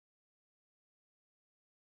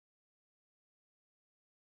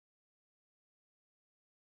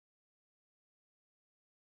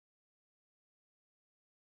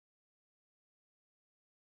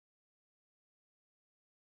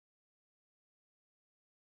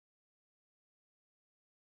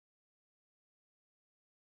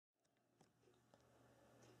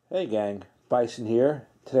Hey gang, Bison here.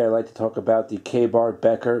 Today I'd like to talk about the Ka-bar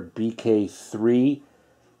BK3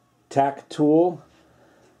 Tac Tool.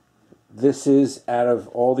 This is, out of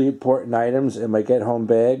all the important items in my get home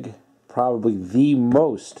bag, probably the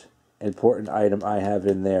most important item I have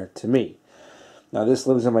in there to me. Now this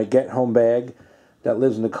lives in my get home bag that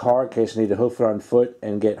lives in the car in case I need to hoof it on foot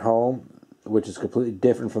and get home, which is completely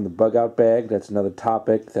different from the bug out bag. That's another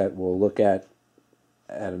topic that we'll look at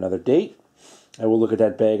another date. I will look at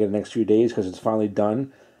that bag in the next few days because it's finally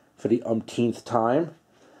done for the umpteenth time.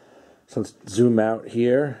 So let's zoom out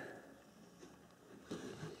here.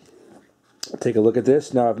 Take a look at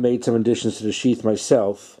this. Now I've made some additions to the sheath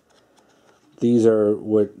myself. These are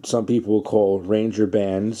what some people will call Ranger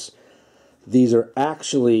bands. These are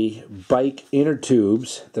actually bike inner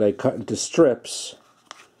tubes that I cut into strips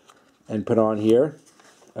and put on here.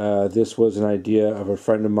 This was an idea of a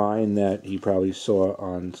friend of mine that he probably saw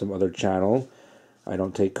on some other channel. I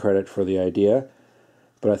don't take credit for the idea,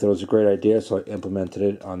 but I thought it was a great idea, so I implemented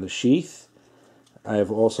it on the sheath. I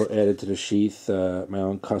have also added to the sheath my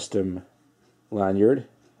own custom lanyard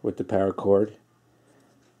with the paracord.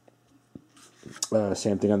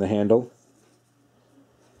 Same thing on the handle.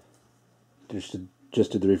 Just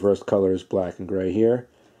did the reverse colors, black and gray here.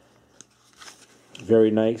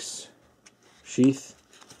 Very nice sheath.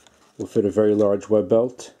 Will fit a very large web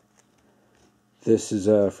belt. This is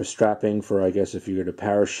for strapping for, I guess, if you're going to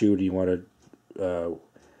parachute, you want to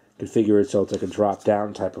configure it so it's like a drop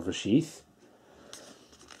down type of a sheath.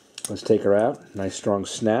 Let's take her out. Nice strong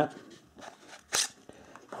snap.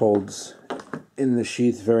 Holds in the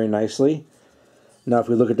sheath very nicely. Now if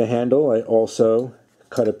we look at the handle, I also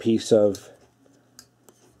cut a piece of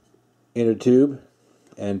inner tube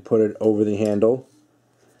and put it over the handle,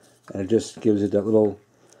 and it just gives it that little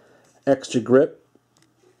extra grip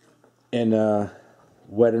in a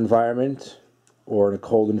wet environment or in a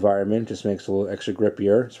cold environment. Just makes it a little extra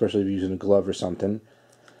grippier, especially if you're using a glove or something.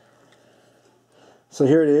 So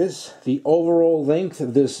here it is. The overall length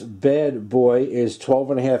of this bad boy is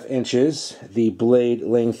 12.5 inches. The blade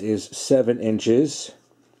length is 7 inches.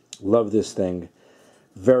 Love this thing.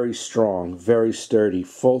 Very strong, very sturdy,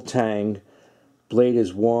 full tang. Blade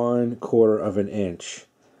is 1/4 of an inch.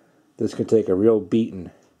 This can take a real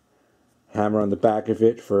beating. Hammer on the back of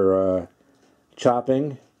it for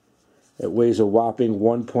chopping. It weighs a whopping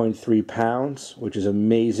 1.3 pounds, which is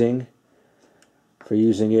amazing for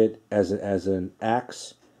using it as an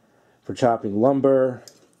axe, for chopping lumber,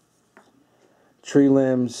 tree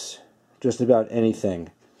limbs, just about anything.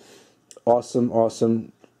 Awesome,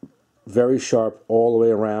 awesome. Very sharp all the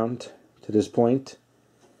way around to this point.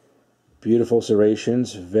 Beautiful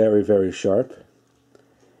serrations, very, very sharp.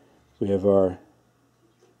 We have our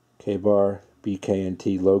Ka-bar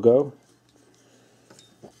BK&T logo.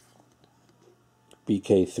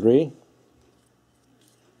 BK3.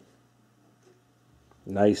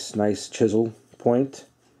 Nice chisel point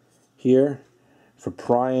here for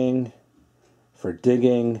prying, for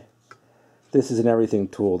digging. This is an everything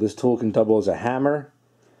tool. This tool can double as a hammer.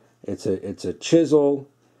 It's a chisel.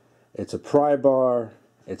 It's a pry bar.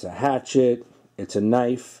 It's a hatchet. It's a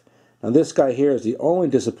knife. Now this guy here is the only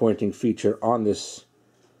disappointing feature on this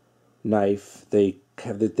knife. They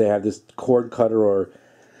have this cord cutter or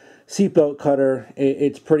seatbelt cutter.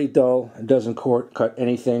 It's pretty dull. It doesn't cut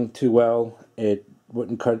anything too well. It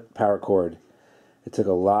wouldn't cut power cord. It took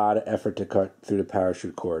a lot of effort to cut through the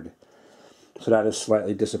parachute cord. So that is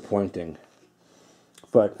slightly disappointing.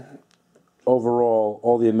 But overall,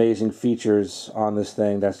 all the amazing features on this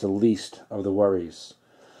thing, that's the least of the worries.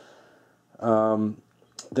 The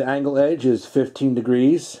angle edge is 15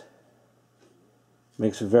 degrees.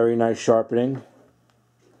 Makes a very nice sharpening.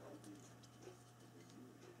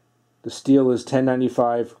 The steel is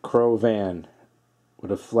 1095 Crow Van with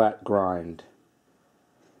a flat grind.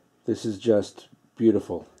 This is just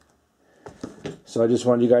beautiful. So I just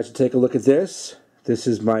wanted you guys to take a look at this. This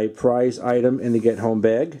is my prize item in the get home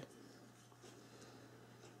bag.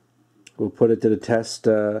 We'll put it to the test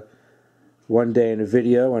one day in a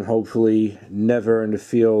video, and hopefully never in the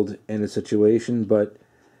field in a situation, but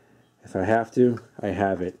if I have to, I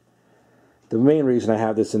have it. The main reason I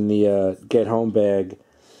have this in the get home bag,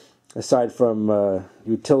 aside from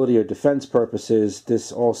utility or defense purposes,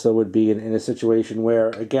 this also would be in a situation where,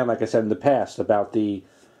 again, like I said in the past about the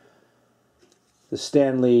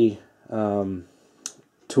Stanley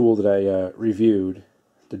tool that I reviewed,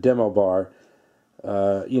 the demo bar,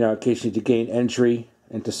 in case you need to gain entry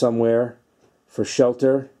into somewhere for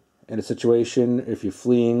shelter in a situation, if you're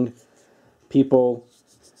fleeing people,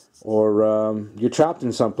 or you're trapped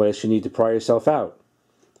in some place, you need to pry yourself out.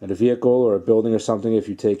 At a vehicle or a building or something, if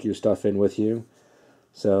you take your stuff in with you.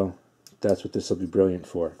 So that's what this will be brilliant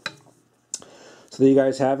for. So there you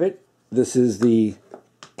guys have it. This is the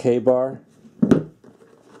Ka-bar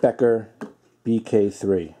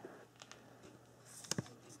BK3.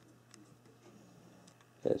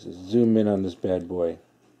 Let's just zoom in on this bad boy.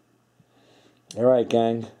 Alright,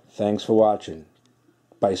 gang. Thanks for watching.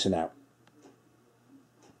 Bison out.